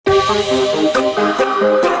Hey,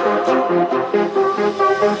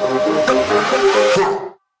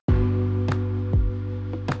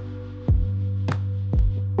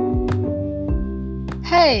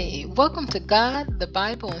 welcome to God, the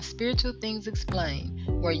Bible, and Spiritual Things Explained,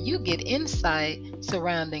 where you get insight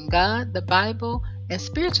surrounding God, the Bible, and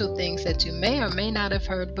spiritual things that you may or may not have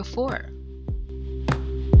heard before.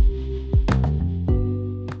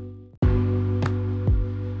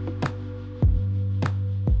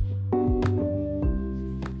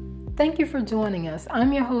 Thank you for joining us.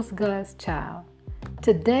 I'm your host, God's Child.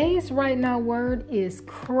 Today's Right Now word is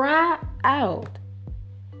cry out.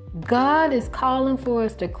 God is calling for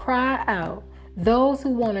us to cry out. Those who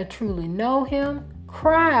want to truly know Him,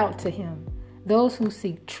 cry out to Him. Those who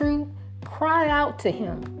seek truth, cry out to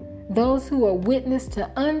Him. Those who are witness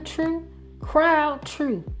to untruth, cry out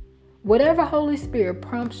truth. Whatever Holy Spirit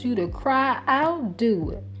prompts you to cry out, do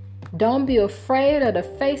it. Don't be afraid of the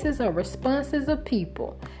faces or responses of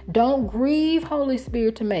people. Don't grieve Holy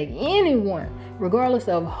Spirit to make anyone, regardless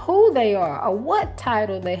of who they are or what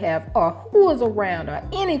title they have or who is around or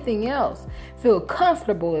anything else, feel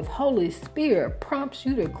comfortable if Holy Spirit prompts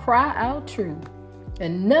you to cry out truth.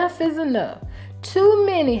 Enough is enough. Too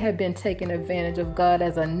many have been taking advantage of God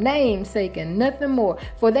as a namesake and nothing more,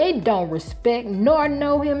 for they don't respect nor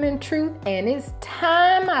know Him in truth, and it's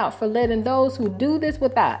time out for letting those who do this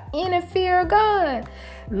without any fear of God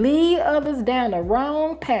lead others down the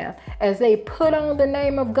wrong path as they put on the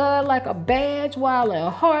name of God like a badge, while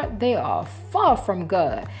in heart they are far from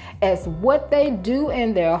God, as what they do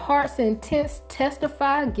and their heart's intents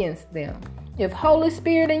testify against them. If Holy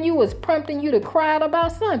Spirit in you is prompting you to cry out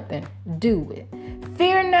about something, do it.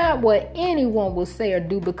 Fear not what anyone will say or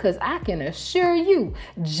do, because I can assure you,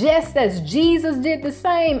 just as Jesus did the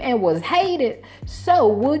same and was hated, so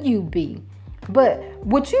will you be. But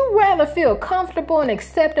would you rather feel comfortable and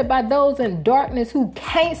accepted by those in darkness who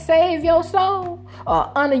can't save your soul,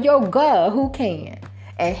 or honor your God who can?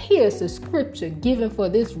 And here's the scripture given for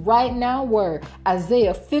this right now word,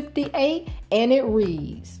 Isaiah 58, and it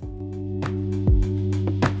reads,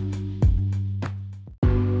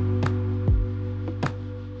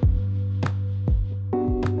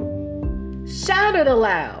 shout it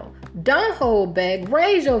aloud. Don't hold back.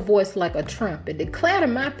 Raise your voice like a trumpet. Declare to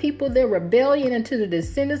my people their rebellion, and to the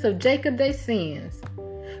descendants of Jacob their sins.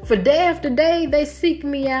 For day after day they seek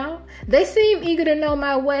me out. They seem eager to know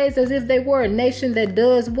my ways, as if they were a nation that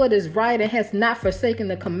does what is right and has not forsaken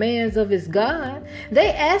the commands of its God.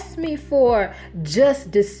 They ask me for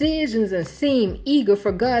just decisions and seem eager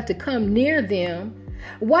for God to come near them.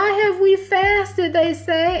 Why have we fasted, they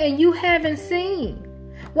say, and you haven't seen?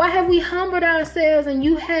 Why have we humbled ourselves and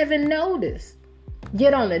you haven't noticed?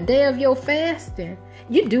 Yet on the day of your fasting,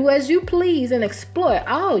 you do as you please and exploit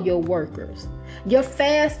all your workers. Your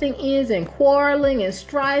fasting ends in quarreling and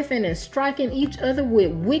strifing and striking each other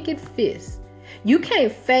with wicked fists. You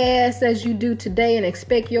can't fast as you do today and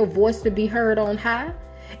expect your voice to be heard on high.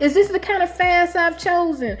 Is this the kind of fast I've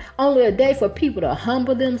chosen? Only a day for people to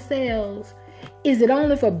humble themselves? Is it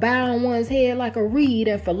only for bowing one's head like a reed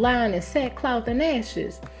and for lying in sackcloth and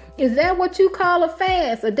ashes? Is that what you call a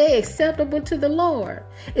fast, a day acceptable to the Lord?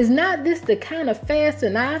 Is not this the kind of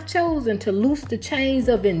fasting I've chosen, to loose the chains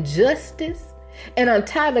of injustice and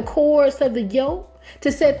untie the cords of the yoke,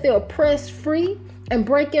 to set the oppressed free and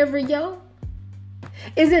break every yoke?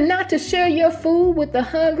 Is it not to share your food with the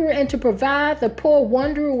hungry and to provide the poor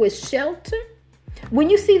wanderer with shelter? When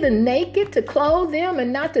you see the naked, to clothe them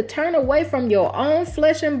and not to turn away from your own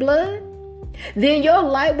flesh and blood? Then your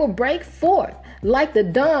light will break forth like the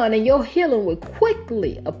dawn, and your healing will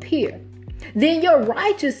quickly appear. Then your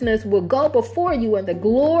righteousness will go before you, and the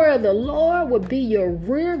glory of the Lord will be your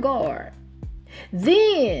rear guard.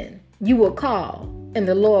 Then you will call, and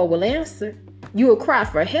the Lord will answer. You will cry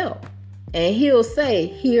for help, and He'll say,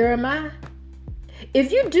 here am I.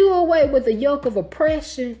 If you do away with the yoke of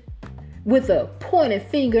oppression, with a pointed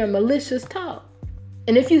finger and malicious talk,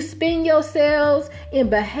 and if you spend yourselves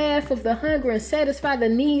in behalf of the hungry and satisfy the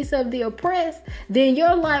needs of the oppressed, then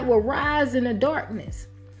your light will rise in the darkness,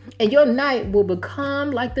 and your night will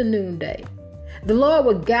become like the noonday. The Lord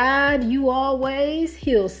will guide you always.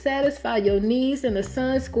 He'll satisfy your needs in the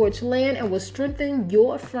sun-scorched land and will strengthen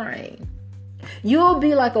your frame. You'll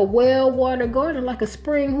be like a well-watered garden, like a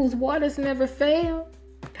spring whose waters never fail.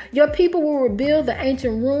 Your people will rebuild the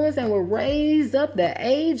ancient ruins and will raise up the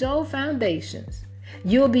age-old foundations.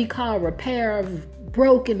 You'll be called repairer of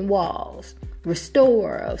broken walls,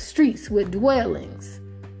 restorer of streets with dwellings.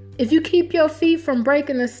 If you keep your feet from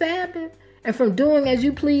breaking the Sabbath and from doing as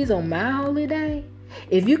you please on my holy day,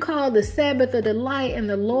 If you call the Sabbath a delight and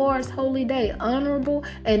the Lord's holy day honorable,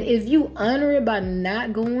 and if you honor it by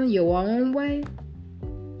not going your own way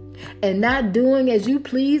and not doing as you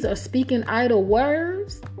please or speaking idle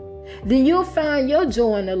words, then you'll find your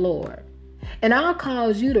joy in the Lord. And I'll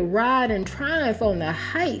cause you to ride in triumph on the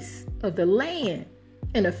heights of the land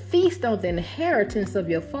and a feast on the inheritance of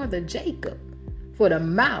your father Jacob. For the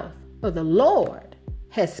mouth of the Lord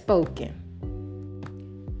has spoken.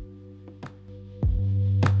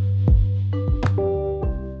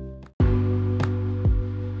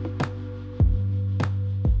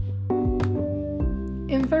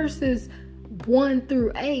 In verses 1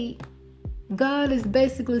 through 8, God is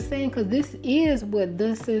basically saying, because this is what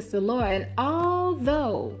thus says the Lord. And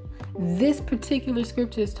although this particular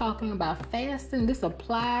scripture is talking about fasting, this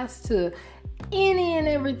applies to any and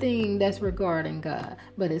everything that's regarding God.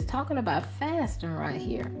 But it's talking about fasting right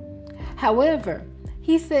here. However,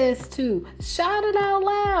 he says to shout it out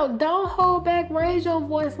loud. Don't hold back. Raise your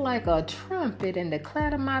voice like a trumpet and declare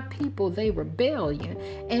to my people their rebellion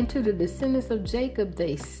and to the descendants of Jacob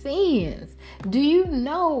their sins. Do you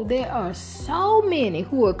know there are so many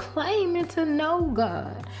who are claiming to know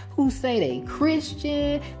God, who say they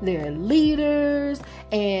Christian, they're leaders,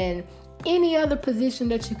 and any other position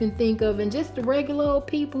that you can think of, and just the regular old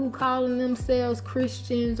people who calling themselves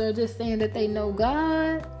Christians or just saying that they know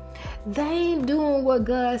God? They ain't doing what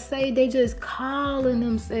God say. They just calling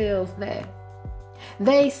themselves that.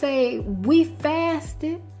 They say, we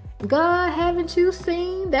fasted. God, haven't you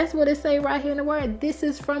seen? That's what it say right here in the word. This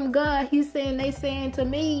is from God. He's saying, they saying to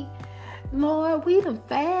me, Lord, we done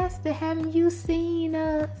fasted. Haven't you seen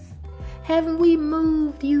us? Haven't we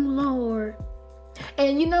moved you, Lord?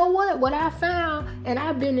 And you know what I found, and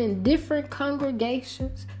I've been in different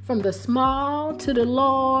congregations, from the small to the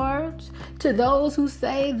large, to those who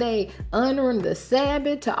say they honoring the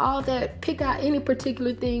Sabbath, to all that, pick out any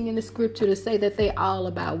particular thing in the scripture to say that they all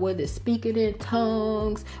about, whether it's speaking in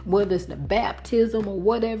tongues, whether it's the baptism or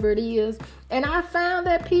whatever it is. And I found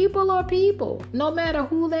that people are people, no matter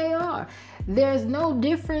who they are. There's no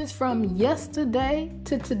difference from yesterday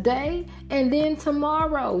to today and then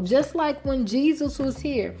tomorrow. Just like when Jesus was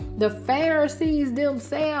here, the Pharisees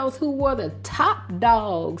themselves, who were the top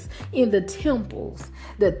dogs in the temples,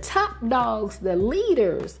 the top dogs, the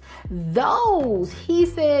leaders, those, he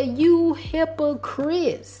said, you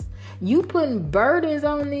hypocrites. You putting burdens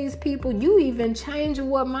on these people. You even changing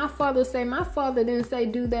what my father say. My father didn't say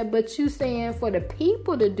do that, but you saying for the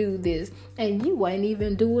people to do this, and you ain't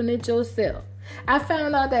even doing it yourself. I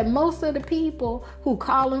found out that most of the people who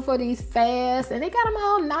calling for these fasts, and they got them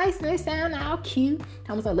all nice and they sound all cute.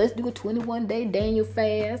 I'm like, let's do a 21-day Daniel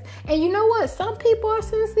fast. And you know what? Some people are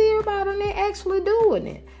sincere about it and they're actually doing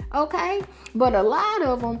it. Okay? But a lot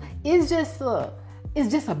of them, it's just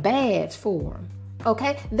a badge for them.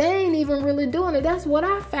 Okay, they ain't even really doing it. That's what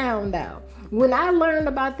I found out. When I learned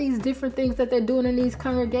about these different things that they're doing in these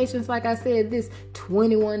congregations, like I said, this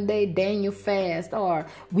 21-day Daniel fast, or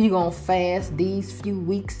we gonna fast these few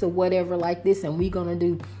weeks or whatever like this, and we gonna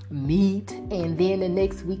do meat, and then the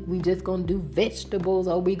next week we just gonna do vegetables,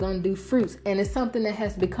 or we gonna do fruits. And it's something that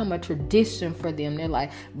has become a tradition for them. They're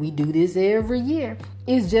like, we do this every year.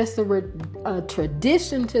 It's just a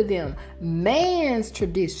tradition to them, man's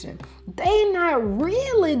tradition. They not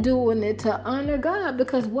really doing it to honor God,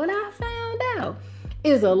 because what I found out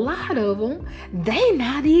is a lot of them, they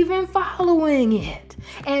not even following it.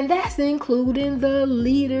 And that's including the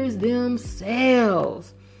leaders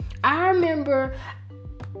themselves. I remember,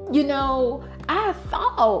 I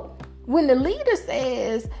thought when the leader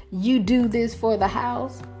says you do this for the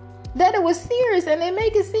house, that it was serious, and they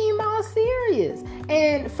make it seem all serious.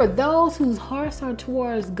 And for those whose hearts are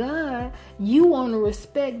towards God, you want to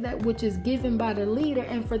respect that which is given by the leader.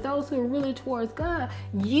 And for those who are really towards God,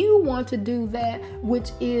 you want to do that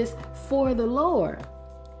which is for the Lord.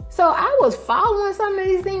 So I was following some of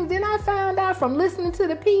these things. Then I found out from listening to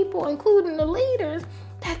the people, including the leaders,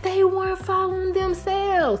 that they weren't following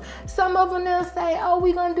themselves. Some of them, they'll say, oh,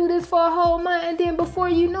 we're going to do this for a whole month. And then before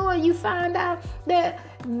you know it, you find out that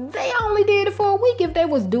they only did it for a week, if they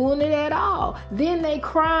was doing it at all. Then they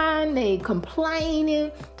crying, they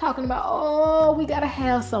complaining, talking about, oh, we got to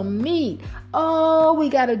have some meat. Oh, we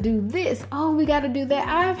got to do this. Oh, we got to do that.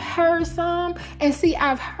 I've heard some, and see,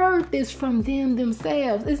 I've heard this from them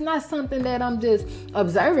themselves. It's not something that I'm just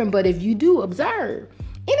observing, but if you do observe,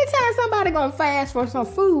 anytime somebody gonna fast for some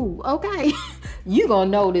food, okay, you gonna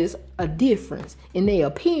notice a difference in their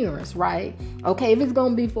appearance, right? Okay, if it's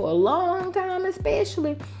gonna be for a long time,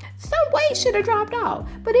 especially, some weight should have dropped off.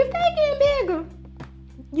 But if they get bigger,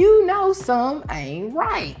 you know some ain't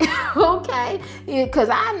right, okay? Because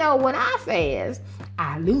I know when I fast,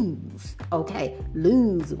 I lose. Okay,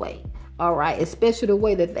 lose weight. All right, especially the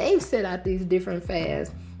way that they've set out these different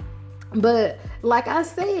fasts. But like I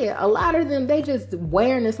said, a lot of them, they just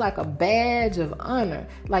wearing this like a badge of honor.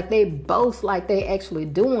 Like they boast like they actually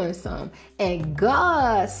doing something. And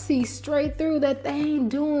God sees straight through that they ain't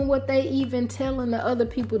doing what they even telling the other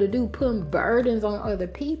people to do, putting burdens on other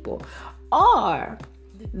people. Or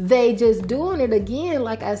they just doing it again,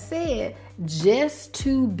 like I said, just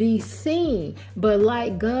to be seen. But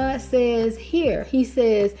like God says here, he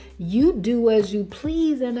says, you do as you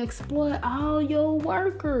please and exploit all your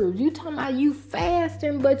workers. You talking about you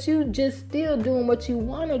fasting, but you just still doing what you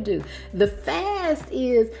want to do. The fast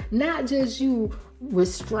is not just you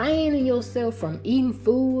restraining yourself from eating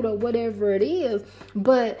food or whatever it is,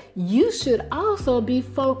 but you should also be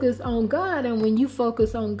focused on God. And when you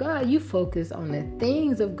focus on God, you focus on the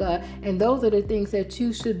things of God, and those are the things that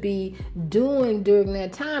you should be doing during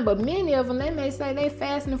that time. But many of them, they may say they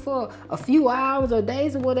fasting for a few hours or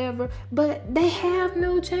days or whatever, but they have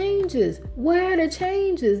no changes. Where are the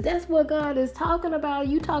changes? That's what God is talking about.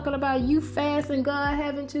 You talking about you fasting, God,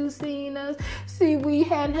 haven't you seen us? See, we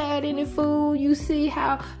hadn't had any food. You see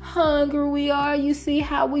how hungry we are. You see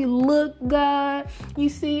how we look, God. You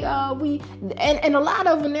see and a lot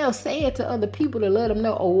of them, they'll say it to other people to let them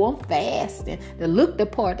know, oh, I'm fasting. They look the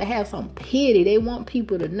part, to have some pity. They want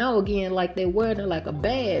people to know, again, like they're wearing it like a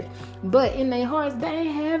badge. But in their hearts, they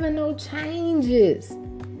ain't having no changes.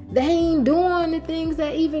 They ain't doing the things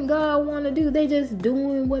that even God want to do. They just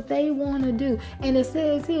doing what they want to do. And it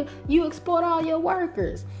says here, you exploit all your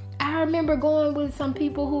workers. I remember going with some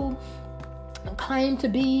people who claim to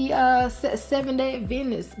be 7-day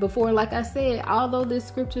Adventists before. Like I said, although this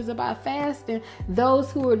scripture is about fasting,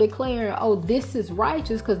 those who are declaring, oh, this is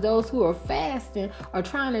righteous, because those who are fasting are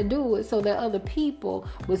trying to do it so that other people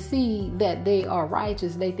will see that they are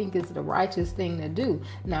righteous. They think it's the righteous thing to do.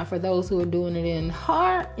 Now, for those who are doing it in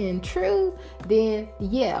heart and truth, then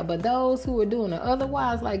yeah. But those who are doing it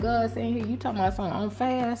otherwise, like God saying here, you talking about something, I'm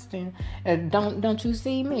fasting, don't you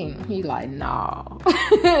see me? He like, nah.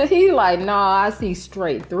 He like, nah, I see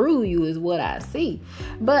straight through you is what I see.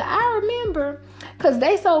 But I remember, because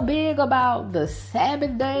they so big about the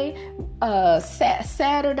Sabbath day,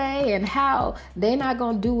 Saturday, and how they're not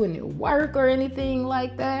going to do any work or anything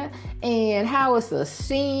like that, and how it's a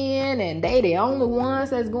sin, and they the only ones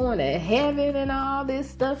that's going to heaven and all this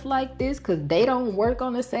stuff like this, because they don't work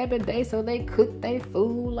on the Sabbath day, so they cook their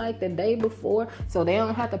food like the day before, so they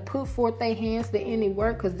don't have to put forth their hands to any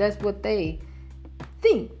work, because that's what they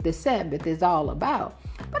think the Sabbath is all about.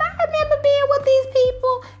 But I remember being with these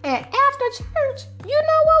people, and after church, you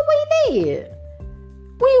know what we did?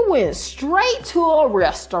 We went straight to a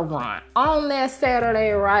restaurant on that Saturday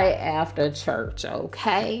right after church,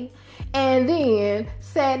 okay? And then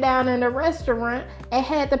sat down in the restaurant and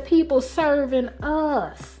had the people serving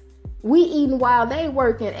us. We eating while they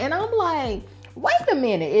working. And I'm like, wait a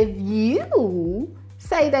minute, if you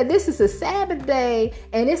say that this is a Sabbath day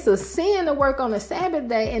and it's a sin to work on a Sabbath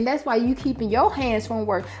day, and that's why you keeping your hands from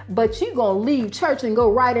work, but you gonna leave church and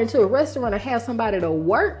go right into a restaurant and have somebody to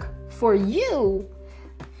work for you,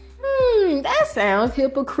 that sounds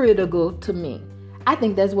hypocritical to me. I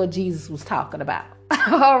think that's what Jesus was talking about.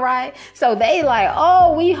 All right, so they like,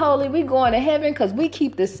 oh, we holy, we going to heaven because we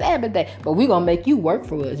keep the Sabbath day, but we gonna make you work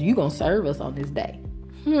for us. You gonna serve us on this day.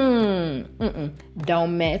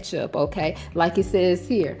 Don't match up, okay? Like it says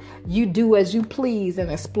here, you do as you please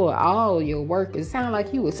and exploit all your work. It sounds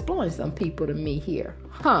like you exploiting some people to me here,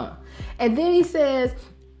 And then he says,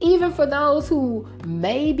 even for those who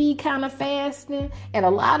may be kind of fasting, and a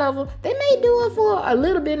lot of them, they may do it for a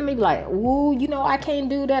little bit and maybe like, ooh, I can't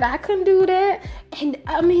do that. I couldn't do that. And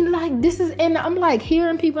I mean, like, this is, and I'm like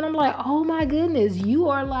hearing people and I'm like, oh my goodness, you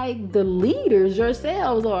are like the leaders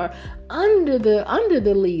yourselves, or under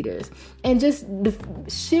the leaders. And just the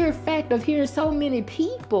sheer fact of hearing so many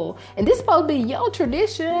people, and this supposed to be your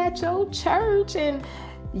tradition at your church, and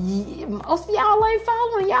most of y'all ain't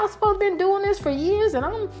following. Y'all supposed to been doing this for years, and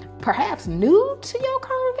I'm perhaps new to your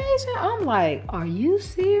congregation. I'm like, are you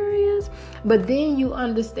serious? But then you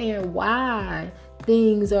understand why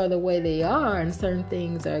things are the way they are and certain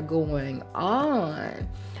things are going on.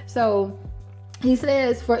 So he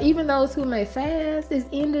says, for even those who may fast is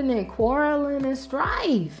ending in quarreling and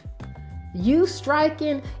strife. You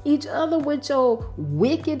striking each other with your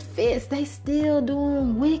wicked fists. They still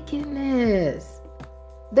doing wickedness.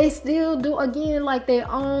 They still do, again, like their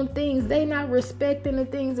own things. They not respecting the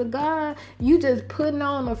things of God. You just putting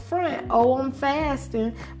on the front, oh, I'm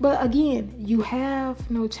fasting. But again, you have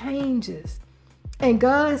no changes. And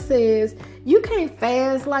God says, you can't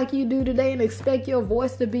fast like you do today and expect your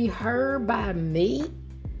voice to be heard by me.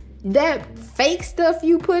 That fake stuff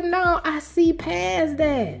you putting on, I see past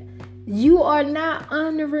that. You are not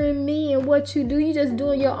honoring me in what you do. You just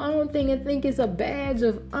doing your own thing and think it's a badge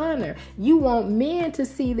of honor. You want men to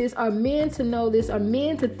see this, or men to know this, or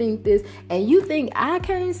men to think this, and you think I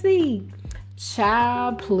can't see?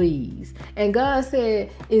 Child, please. And God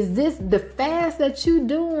said, is this the fast that you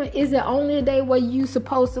doing? Is it only a day where you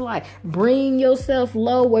supposed to like bring yourself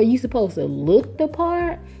low, where you supposed to look the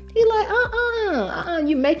part? He like,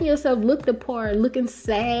 you making yourself look the part, looking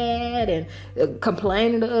sad and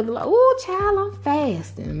complaining to others like, oh, child, I'm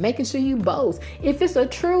fasting, making sure you boast. If it's a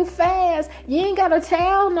true fast, you ain't got to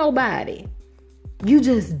tell nobody. You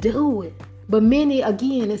just do it. But many,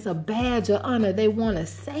 again, it's a badge of honor. They want to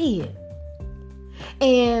say it.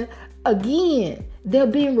 And again, they're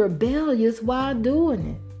being rebellious while doing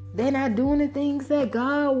it. They're not doing the things that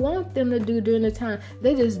God wants them to do during the time.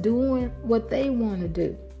 They're just doing what they want to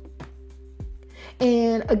do.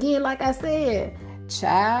 And again, like I said,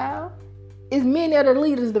 child, it's many of the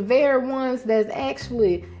leaders, the very ones that's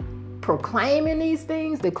actually proclaiming these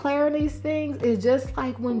things, declaring these things. It's just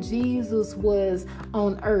like when Jesus was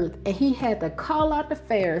on earth and he had to call out the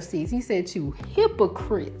Pharisees. He said, you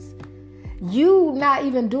hypocrites. You not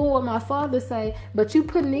even doing what my Father say, but you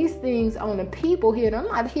putting these things on the people here. And I'm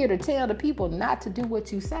not here to tell the people not to do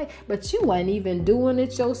what you say, but you ain't even doing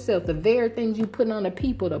it yourself. The very things you put on the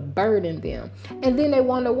people to burden them. And then they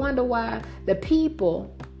wonder why the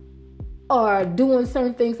people are doing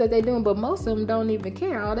certain things that they're doing, but most of them don't even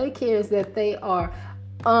care. All they care is that they are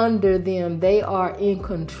under them. They are in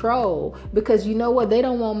control, because you know what? They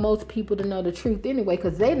don't want most people to know the truth anyway,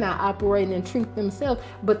 because they're not operating in truth themselves.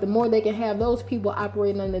 But the more they can have those people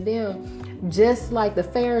operating under them, just like the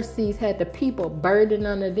Pharisees had the people burdened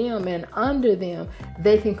under them and under them,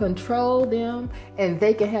 they can control them and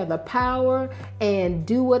they can have the power and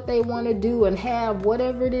do what they want to do and have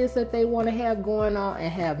whatever it is that they want to have going on,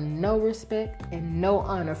 and have no respect and no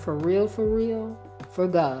honor for real, for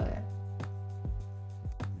God.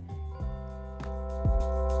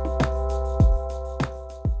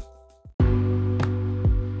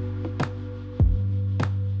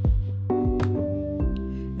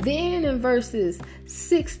 Then in verses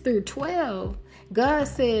 6 through 12, God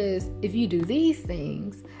says, if you do these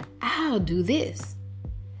things, I'll do this.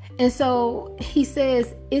 And so he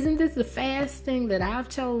says, isn't this the fasting that I've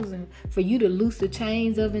chosen for you to loose the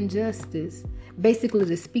chains of injustice? Basically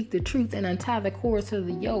to speak the truth and untie the cords of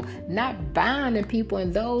the yoke, not binding people,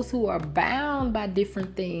 and those who are bound by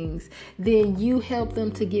different things, then you help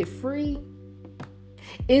them to get free.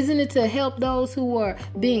 Isn't it to help those who are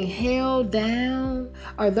being held down,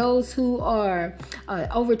 or those who are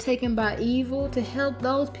overtaken by evil, to help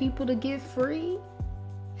those people to get free?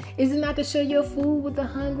 Is it not to share your food with the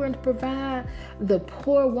hungry and to provide the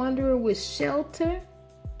poor wanderer with shelter?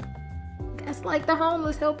 That's like the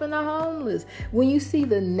homeless helping the homeless. When you see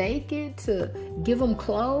the naked, to give them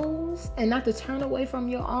clothes and not to turn away from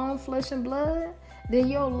your own flesh and blood. Then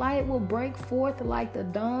your light will break forth like the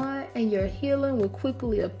dawn, and your healing will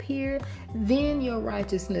quickly appear. Then your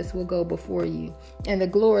righteousness will go before you, and the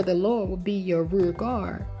glory of the Lord will be your rear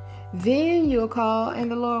guard. Then you'll call, and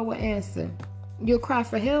the Lord will answer. You'll cry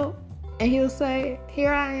for help, and he'll say,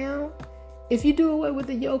 here I am. If you do away with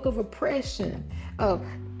the yoke of oppression, of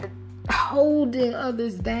holding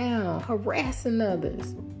others down, harassing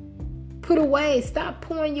others, put away. Stop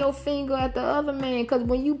pointing your finger at the other man, because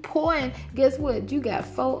when you point, guess what? You got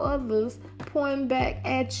 4 others pointing back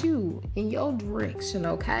at you in your direction,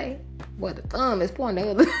 okay? Well, the thumb is pointing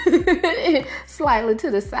the other slightly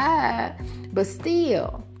to the side, but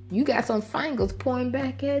still, you got some fingers pointing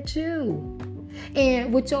back at you.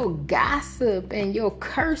 And with your gossip and your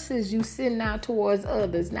curses you send out towards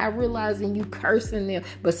others, not realizing you cursing them,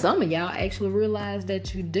 but some of y'all actually realize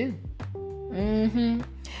that you do. And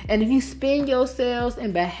if you spend yourselves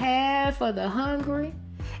in behalf of the hungry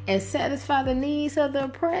and satisfy the needs of the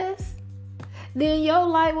oppressed, then your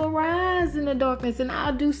light will rise in the darkness, and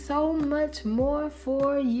I'll do so much more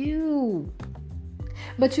for you.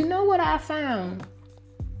 But you know what I found?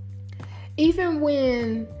 Even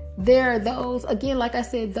when there are those, again, like I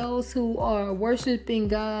said, those who are worshiping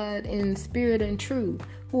God in spirit and truth,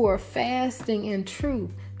 who are fasting in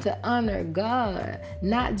truth, to honor God,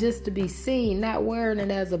 not just to be seen, not wearing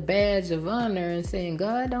it as a badge of honor and saying,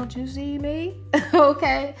 God, don't you see me?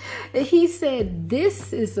 Okay. He said,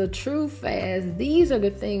 this is a true fast. These are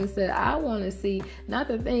the things that I want to see, not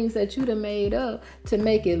the things that you done made up to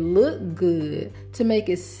make it look good, to make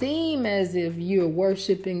it seem as if you're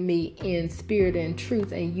worshiping me in spirit and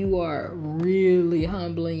truth and you are really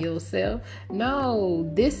humbling yourself. No,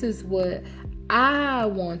 this is what I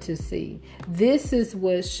want to see. This is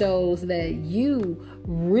what shows that you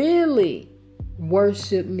really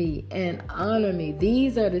worship me and honor me.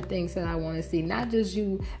 These are the things that I want to see. Not just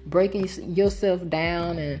you breaking yourself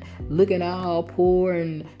down and looking all poor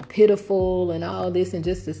and pitiful and all this, and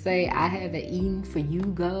just to say, I haven't eaten for you,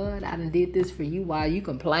 God. I done did this for you while you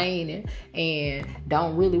complaining and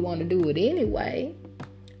don't really want to do it anyway.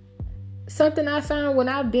 Something I found when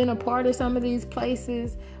I've been a part of some of these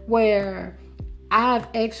places where I've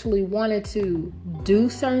actually wanted to do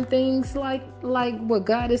certain things like what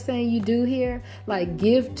God is saying you do here, like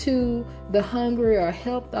give to the hungry or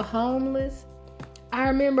help the homeless. I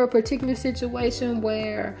remember a particular situation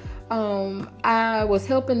where I was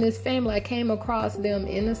helping this family. I came across them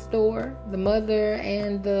in the store, the mother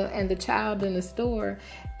and the child in the store,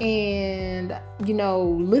 and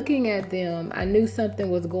looking at them, I knew something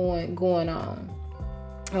was going on.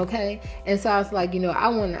 Okay. And so I was like,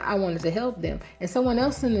 I wanted to help them. And someone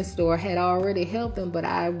else in the store had already helped them, but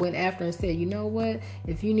I went after and said, you know what?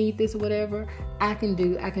 If you need this or whatever, I can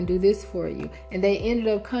do this for you. And they ended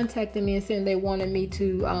up contacting me and saying they wanted me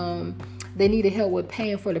to, they needed help with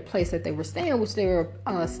paying for the place that they were staying, which they were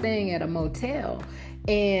staying at a motel.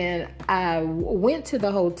 And I went to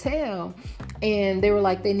the hotel and they were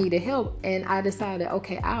like, they needed help. And I decided,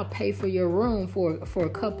 okay, I'll pay for your room for a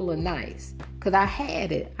couple of nights. Because I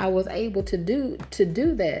had it. I was able to do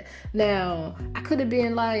that. Now, I could have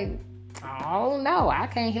been like, oh no, I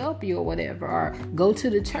can't help you or whatever. Or go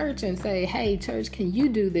to the church and say, hey, church, can you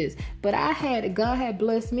do this? But God had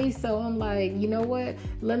blessed me. So I'm like, you know what?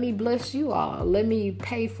 Let me bless you all. Let me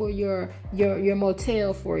pay for your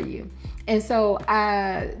motel for you. And so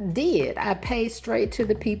I did. I paid straight to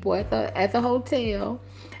the people at the hotel.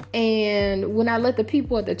 And when I let the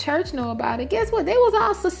people at the church know about it, guess what? They was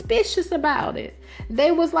all suspicious about it.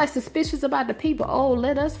 They was like suspicious about the people. Oh,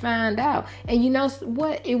 let us find out. And you know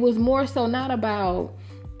what? It was more so not about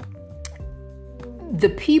the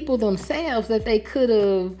people themselves, that they could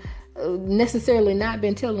have necessarily not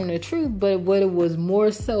been telling the truth, but what it was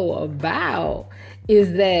more so about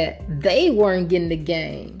is that they weren't getting the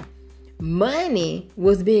game. Money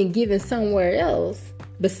was being given somewhere else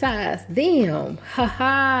besides them.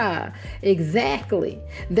 Exactly.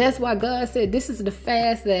 That's why God said, this is the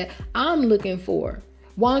fast that I'm looking for.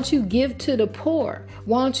 Why don't you give to the poor?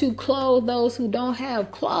 Why don't you clothe those who don't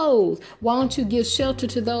have clothes? Why don't you give shelter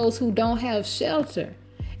to those who don't have shelter?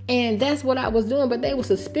 And that's what I was doing, but they were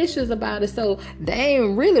suspicious about it, so they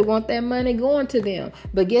didn't really want that money going to them.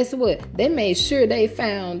 But guess what? They made sure they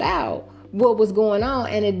found out what was going on,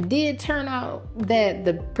 and it did turn out that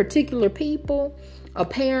the particular people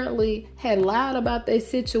apparently had lied about their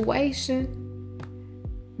situation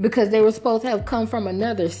because they were supposed to have come from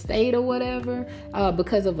another state or whatever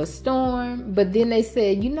because of a storm. But then they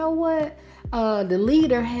said, you know what? The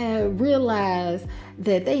leader had realized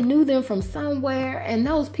that they knew them from somewhere, and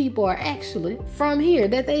those people are actually from here,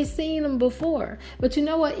 that they seen them before. But you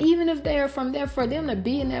know what? Even if they're from there, for them to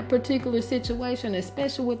be in that particular situation,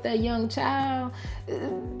 especially with that young child,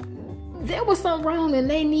 there was something wrong, and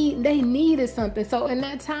they needed something. So in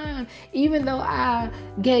that time, even though I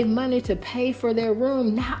gave money to pay for their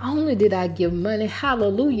room, not only did I give money,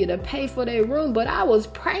 hallelujah, to pay for their room, but I was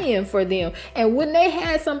praying for them. And when they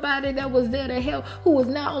had somebody that was there to help, who was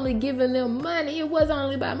not only giving them money, it wasn't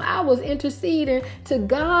only about me, I was interceding to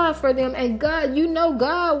God for them. And God,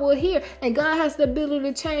 God will hear, and God has the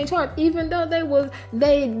ability to change hearts. Even though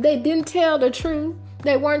they didn't tell the truth,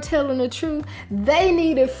 they weren't telling the truth, they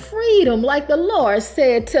needed freedom, like the Lord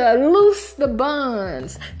said, to loose the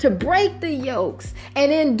bonds, to break the yokes.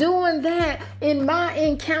 And in doing that, in my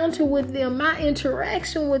encounter with them, my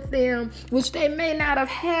interaction with them, which they may not have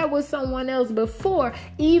had with someone else before,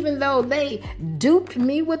 even though they duped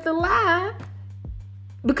me with the lie,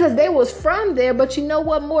 because they was from there. But you know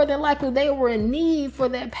what? More than likely, they were in need for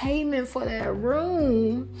that payment for that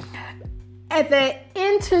room. At that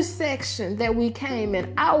intersection that we came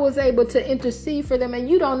in, I was able to intercede for them. And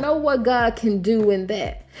you don't know what God can do in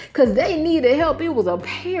that, because they needed help. It was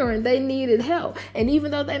apparent they needed help. And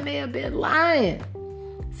even though they may have been lying,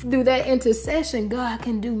 through that intercession, God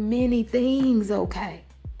can do many things, okay?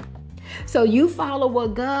 So you follow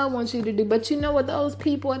what God wants you to do. But you know what? Those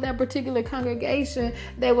people at that particular congregation,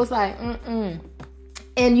 they was like,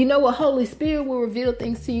 And you know what? Holy Spirit will reveal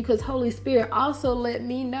things to you, because Holy Spirit also let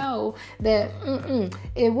me know that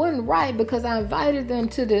it wasn't right, because I invited them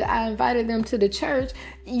to the church.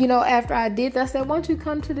 After I did that, I said, "Why don't you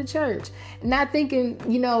come to the church?" Not thinking,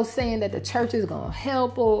 saying that the church is gonna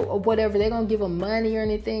help or whatever. They're gonna give them money or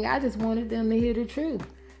anything. I just wanted them to hear the truth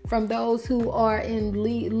from those who are in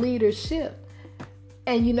leadership.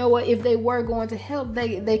 And you know what? If they were going to help,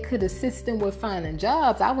 they could assist them with finding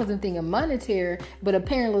jobs. I wasn't thinking monetary, but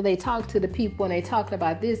apparently they talked to the people and they talked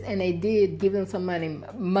about this, and they did give them some money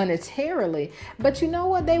monetarily. But you know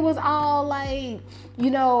what? They was all like,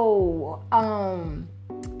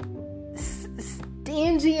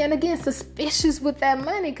 stingy and again suspicious with that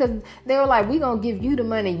money, because they were like, "We gonna give you the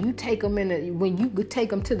money. You take them when you take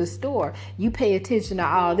them to the store. You pay attention to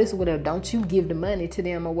all this, whatever. Don't you give the money to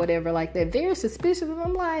them or whatever like that." Very suspicious. And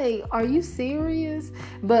I'm like, "Are you serious?"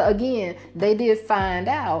 But again, they did find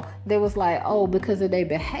out. They was like, "Oh, because of their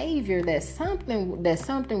behavior, that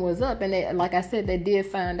something was up." And they, like I said, they did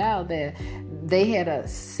find out that they had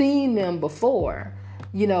seen them before.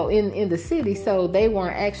 In the city, so they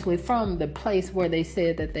weren't actually from the place where they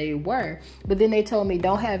said that they were. But then they told me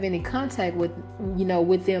don't have any contact with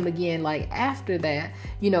them again, like after that,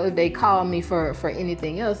 if they call me for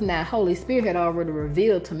anything else. Now, Holy Spirit had already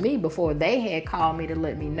revealed to me before they had called me to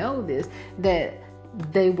let me know this, that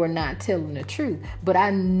they were not telling the truth. But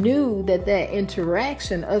I knew that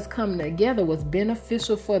interaction, us coming together, was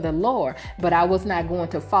beneficial for the Lord. But I was not going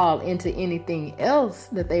to fall into anything else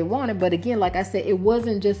that they wanted. But again, like I said, it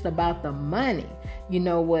wasn't just about the money. You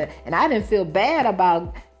know what? And I didn't feel bad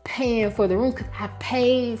about paying for the room, because I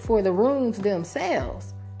paid for the rooms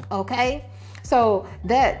themselves. Okay? So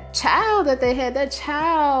that child that they had, that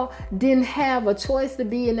child didn't have a choice to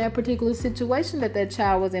be in that particular situation that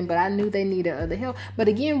child was in, but I knew they needed other help. But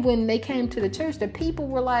again, when they came to the church, the people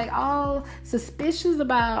were like all suspicious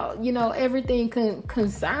about, everything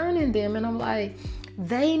concerning them. And I'm like,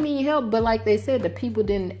 they need help. But like they said, the people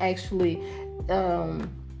didn't actually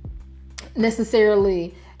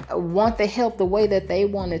necessarily want the help the way that they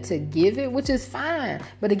wanted to give it, which is fine.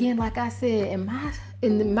 But again, like I said,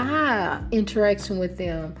 in my interaction with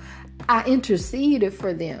them, I interceded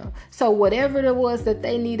for them. So whatever it was that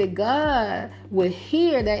they needed, God would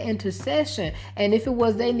hear that intercession. And if it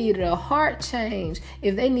was they needed a heart change,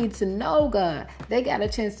 if they need to know God, they got a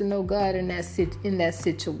chance to know God in that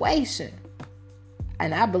situation.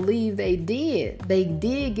 And I believe they did. They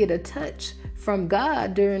did get a touch from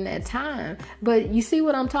God during that time. But you see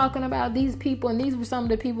what I'm talking about? These people, and these were some of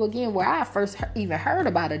the people, again, where I first even heard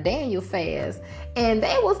about a Daniel fast. And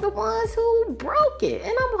they was the ones who broke it.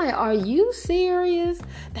 And I'm like, are you serious?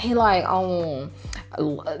 They like,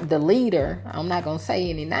 the leader, I'm not going to say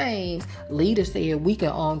any names, leader said we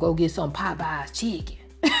can go get some Popeye's chicken.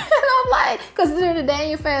 And I'm like, because during the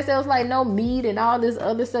Daniel fast, there was like no meat and all this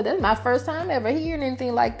other stuff. That's my first time ever hearing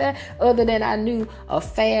anything like that, other than I knew a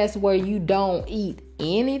fast where you don't eat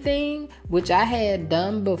anything, which I had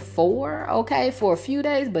done before, okay, for a few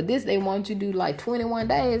days. But this, they want you to do like 21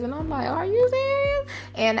 days. And I'm like, are you serious?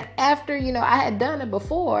 And after, I had done it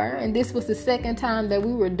before, and this was the second time that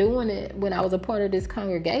we were doing it when I was a part of this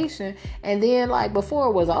congregation. And then like before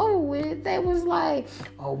it was over with, they was like,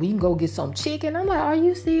 oh, we can go get some chicken. I'm like, are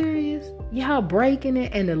you serious? Y'all breaking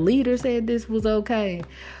it? And the leader said this was okay.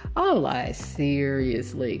 Oh, like,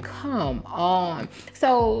 seriously, come on.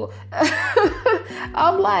 So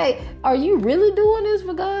I'm like, are you really doing this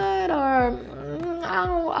for God? Or I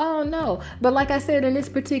don't know. But like I said, in this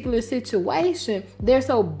particular situation, they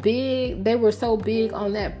were so big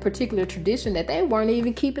on that particular tradition that they weren't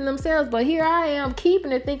even keeping themselves. But here I am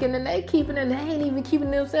keeping it, thinking that they keeping it, and they ain't even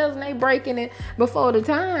keeping themselves, and they breaking it before the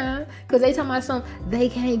time, because they talking about something they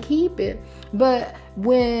can't keep it. But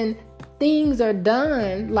when things are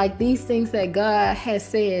done, like these things that God has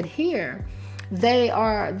said here, they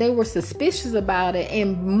were suspicious about it,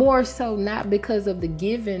 and more so not because of the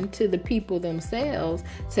giving to the people themselves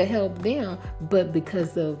to help them, but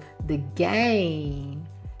because of the gain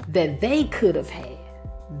that they could have had.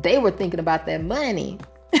 They were thinking about that money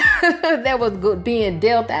that was being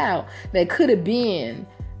dealt out, that could have been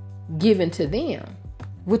given to them.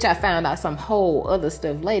 Which I found out some whole other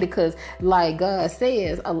stuff later, because like God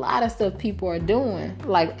says, a lot of stuff people are doing,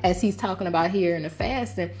 like as he's talking about here in the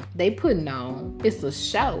fasting, they putting on, it's a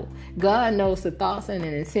show. God knows the thoughts and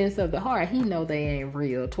the intents of the heart. He know they ain't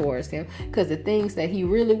real towards him, because the things that he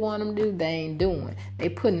really want them to do, they ain't doing. They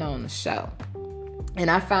putting on a show.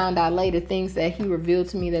 And I found out later things that he revealed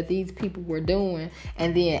to me that these people were doing.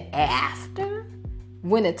 And then after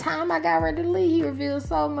When the time I got ready to leave, he revealed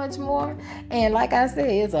so much more. And like I said,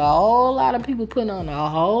 it's a whole lot of people putting on a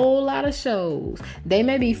whole lot of shows. They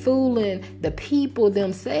may be fooling the people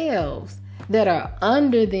themselves that are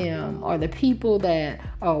under them, or the people that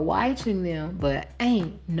are watching them, but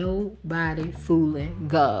ain't nobody fooling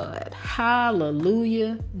God.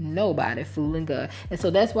 Hallelujah. Nobody fooling God. And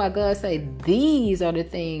so that's why God say, these are the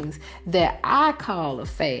things that I call a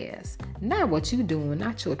fast. Not what you doing,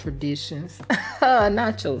 not your traditions,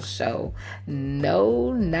 not your show.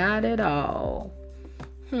 No, not at all.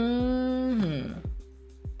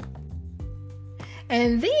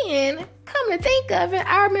 And then, come to think of it,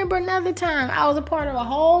 I remember another time I was a part of a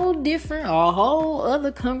whole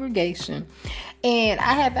other congregation. And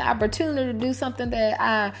I had the opportunity to do something that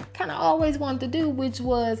I kind of always wanted to do, which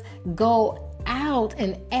was go out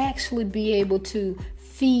and actually be able to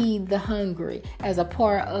feed the hungry as a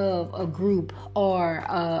part of a group or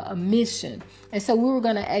a mission. And so we were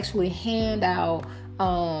going to actually hand out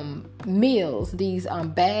meals, these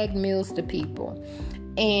bagged meals to people.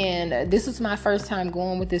 And this was my first time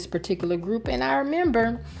going with this particular group. And I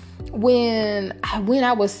remember when I went,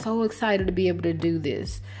 I was so excited to be able to do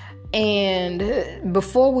this. And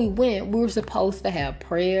before we went, we were supposed to have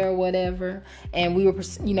prayer or whatever. And we were,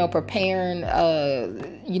 preparing,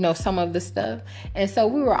 some of the stuff. And so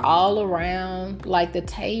we were all around like the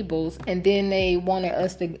tables. And then they wanted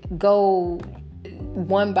us to go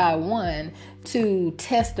one by one to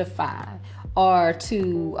testify or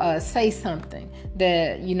to say something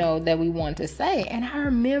that we want to say. And I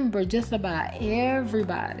remember just about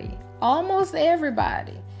almost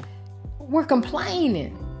everybody were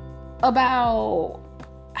complaining about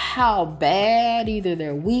how bad either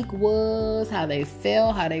their week was, how they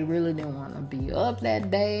felt, how they really didn't want to be up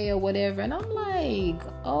that day or whatever. And I'm like,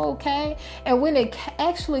 okay. And when it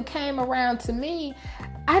actually came around to me,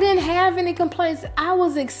 I didn't have any complaints. I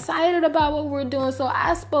was excited about what we're doing. So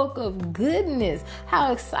I spoke of goodness,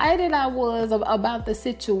 how excited I was about the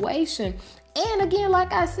situation. And again,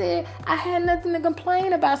 like I said, I had nothing to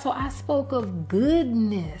complain about. So I spoke of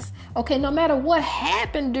goodness. Okay, no matter what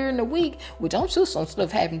happened during the week, which I'm sure some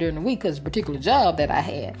stuff happened during the week because of a particular job that I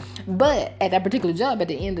had. But at that particular job, at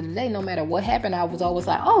the end of the day, no matter what happened, I was always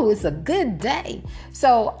like, oh, it's a good day.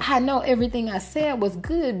 So I know everything I said was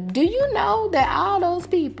good. Do you know that all those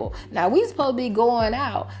people, now we supposed to be going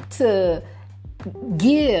out to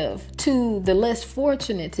give to the less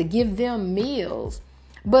fortunate, to give them meals,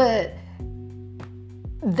 but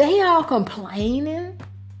they all complaining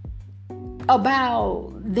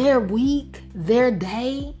about their week, their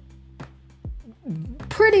day,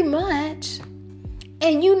 pretty much.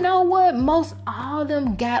 And you know what? Most all of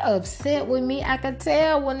them got upset with me. I could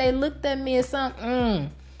tell when they looked at me and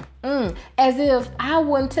something, as if I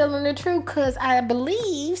wasn't telling the truth, because I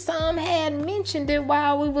believe some had mentioned it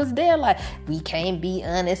while we was there. Like, we can't be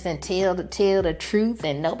honest and tell the truth,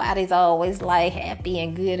 and nobody's always like happy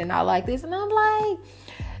and good and all like this. And I'm like,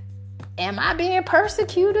 am I being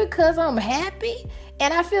persecuted because I'm happy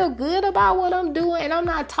and I feel good about what I'm doing? And I'm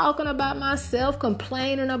not talking about myself,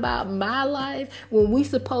 complaining about my life when we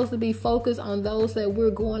supposed to be focused on those that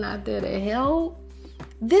we're going out there to help.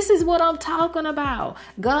 This is what I'm talking about.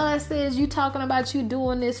 God says, you talking about you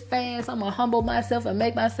doing this fast. I'm going to humble myself and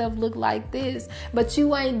make myself look like this. But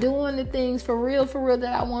you ain't doing the things for real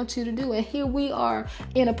that I want you to do. And here we are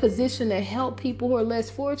in a position to help people who are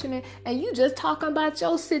less fortunate. And you just talking about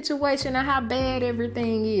your situation and how bad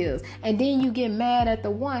everything is. And then you get mad at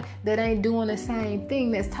the one that ain't doing the same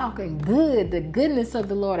thing, that's talking good, the goodness of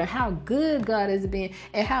the Lord, and how good God has been,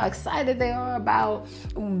 and how excited they are about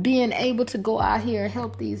being able to go out here and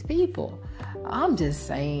help these people. I'm just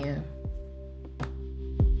saying.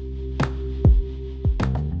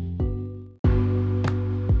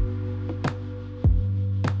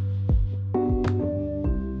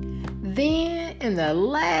 Then in the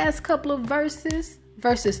last couple of verses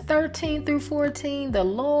 13 through 14, the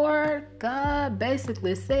Lord God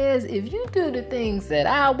basically says, if you do the things that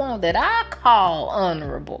I want, that I call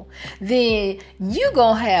honorable, then you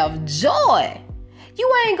gonna have joy. You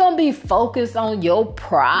ain't gonna be focused on your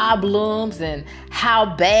problems and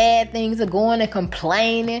how bad things are going and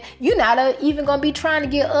complaining. You're not even gonna be trying to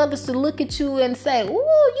get others to look at you and say, "Ooh,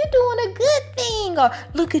 you're doing a good thing," or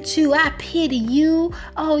 "Look at you, I pity you.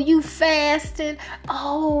 Oh, you fasting.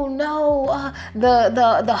 Oh no,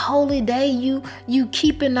 the holy day, you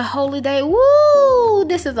keeping the holy day. Woo! ooh,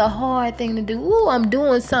 this is a hard thing to do. Ooh, I'm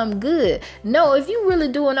doing something good. No, if you really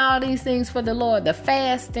doing all these things for the Lord, the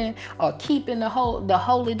fasting or keeping the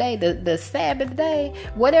holy day, the Sabbath day,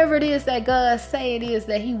 whatever it is that God say it is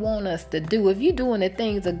that he want us to do, if you doing the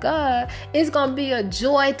things of God, it's going to be a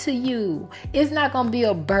joy to you. It's not going to be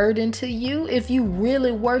a burden to you if you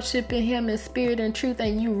really worshiping him in spirit and truth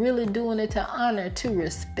and you really doing it to honor, to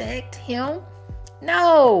respect him.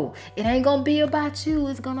 No, it ain't gonna be about you.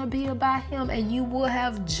 It's gonna be about him, and you will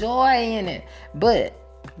have joy in it. But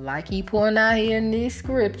like he pointed out here in these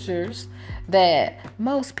scriptures, that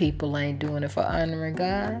most people ain't doing it for honoring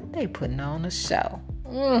God. They putting on a show.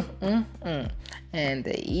 And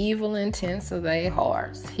the evil intents of their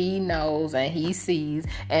hearts, he knows and he sees,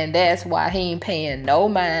 and that's why he ain't paying no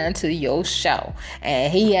mind to your show,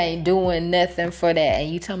 and he ain't doing nothing for that. And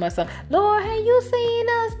you talking about something, Lord, have you seen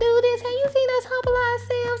us do this? Have you seen us humble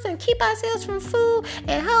ourselves and keep ourselves from food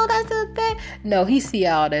and hold ourselves back? No, he see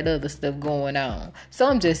all that other stuff going on. So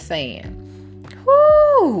I'm just saying,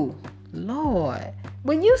 whoo, Lord,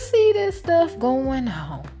 when you see this stuff going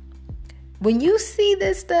on, when you see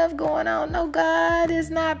this stuff going on, no, God is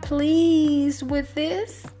not pleased with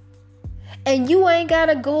this. And you ain't got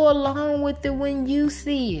to go along with it when you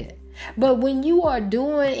see it. But when you are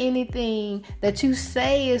doing anything that you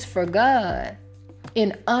say is for God,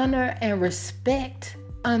 in honor and respect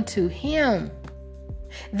unto him,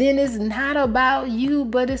 then it's not about you,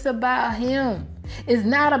 but it's about him. It's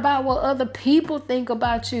not about what other people think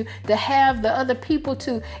about you, to have the other people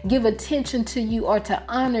to give attention to you or to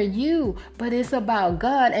honor you, but it's about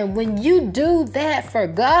God. And when you do that for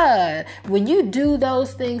God, when you do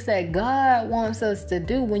those things that God wants us to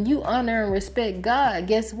do, when you honor and respect God,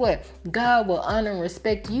 guess what? God will honor and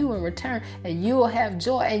respect you in return, and you will have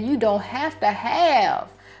joy, and you don't have to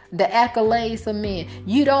have the accolades of men.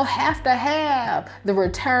 You don't have to have the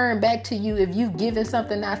return back to you if you've given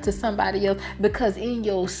something out to somebody else, because in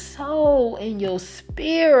your soul, in your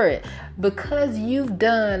spirit, because you've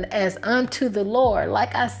done as unto the Lord.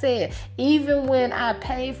 Like I said, even when I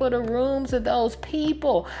paid for the rooms of those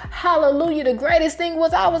people, hallelujah, the greatest thing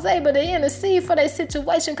was I was able to intercede for their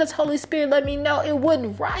situation because Holy Spirit let me know it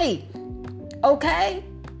wasn't right. Okay?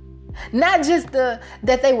 Not just that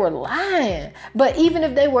they were lying, but even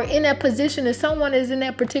if they were in that position, if someone is in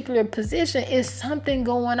that particular position, it's something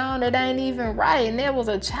going on that ain't even right. And there was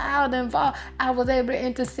a child involved. I was able to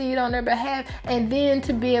intercede on their behalf, and then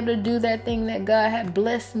to be able to do that thing that God had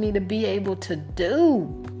blessed me to be able to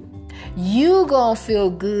do. You gonna feel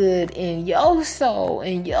good in your soul,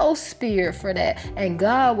 in your spirit for that, and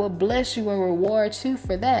God will bless you and reward you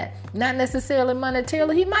for that. Not necessarily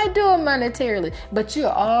monetarily. He might do it monetarily, but you're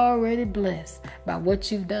already blessed by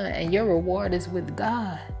what you've done, and your reward is with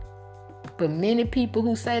God. But many people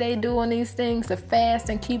who say they doing these things, the fast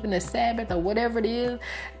and keeping the Sabbath or whatever it is,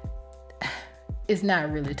 it's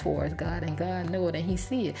not really towards God, and God know it and he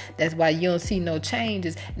see it. That's why you don't see no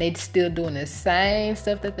changes. They still doing the same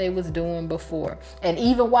stuff that they was doing before. And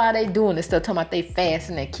even while they doing this stuff, talking about they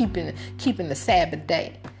fasting and keeping the Sabbath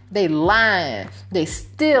day, they lying, they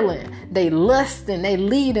stealing, they lusting, they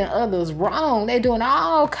leading others wrong. They doing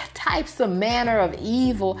all types of manner of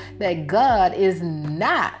evil that God is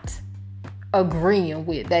not agreeing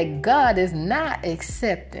with, that God is not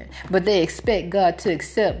accepting, but they expect God to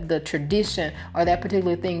accept the tradition or that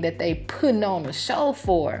particular thing that they putting on a show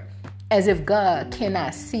for, as if God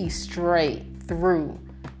cannot see straight through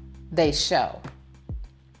they show.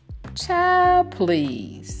 Child,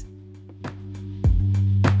 please.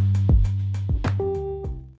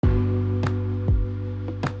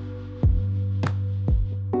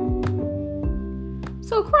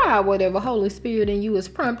 So cry whatever Holy Spirit in you is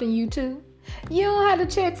prompting you to. You don't have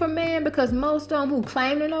to check for man, because most of them who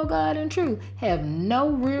claim to know God in truth have no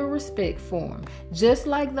real respect for him. Just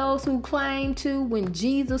like those who claim to when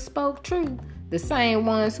Jesus spoke truth, the same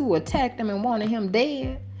ones who attacked him and wanted him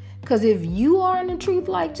dead. Because if you are in the truth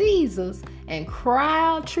like Jesus and cry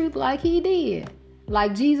out truth like he did,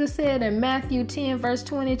 like Jesus said in Matthew 10 verse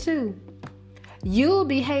 22, you'll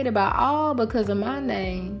be hated by all because of my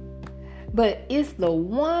name. But it's the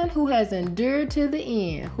one who has endured to the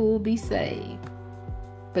end who will be saved.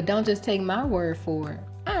 But don't just take my word for it.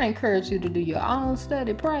 I encourage you to do your own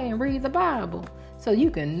study, pray, and read the Bible so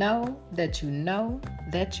you can know that you know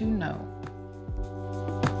that you know.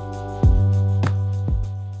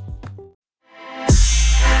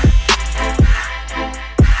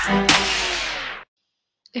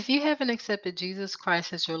 If you haven't accepted Jesus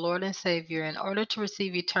Christ as your Lord and Savior in order to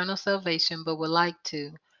receive eternal salvation but would like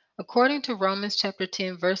to, according to Romans chapter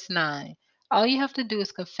 10 verse 9, All you have to do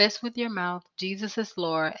is confess with your mouth Jesus is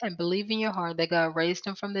Lord and believe in your heart that God raised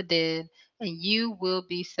him from the dead, and you will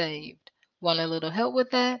be saved. Want a little help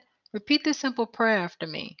with that? Repeat this simple prayer after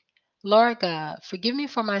me. Lord God, forgive me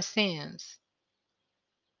for my sins.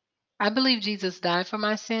 I believe Jesus died for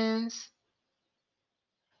my sins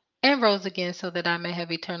and rose again so that I may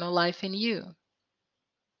have eternal life in you.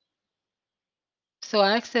 So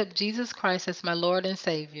I accept Jesus Christ as my Lord and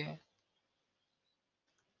Savior.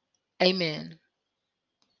 Amen.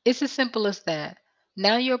 It's as simple as that.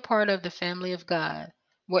 Now you're part of the family of God.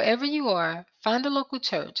 Wherever you are, find a local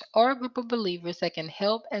church or a group of believers that can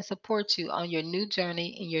help and support you on your new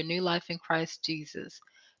journey in your new life in Christ Jesus.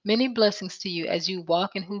 Many blessings to you as you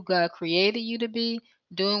walk in who God created you to be,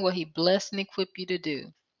 doing what He blessed and equipped you to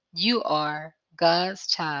do. You are God's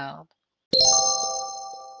child.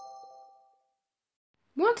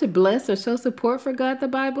 Want to bless or show support for God, the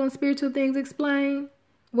Bible, and Spiritual Things Explained?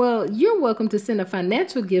 Well, you're welcome to send a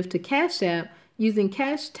financial gift to Cash App using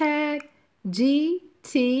hashtag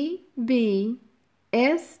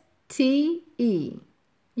GTBSTE.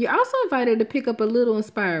 You're also invited to pick up a little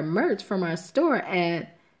inspired merch from our store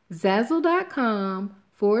at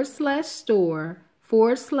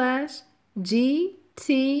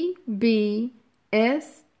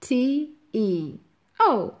Zazzle.com/store/GTBSTE.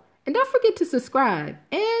 Oh, and don't forget to subscribe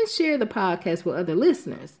and share the podcast with other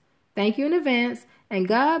listeners. Thank you in advance, and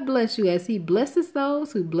God bless you as He blesses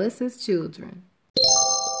those who bless His children.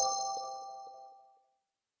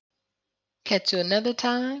 Catch you another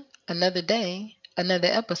time, another day, another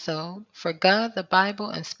episode for God, the Bible,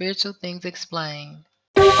 and Spiritual Things Explained.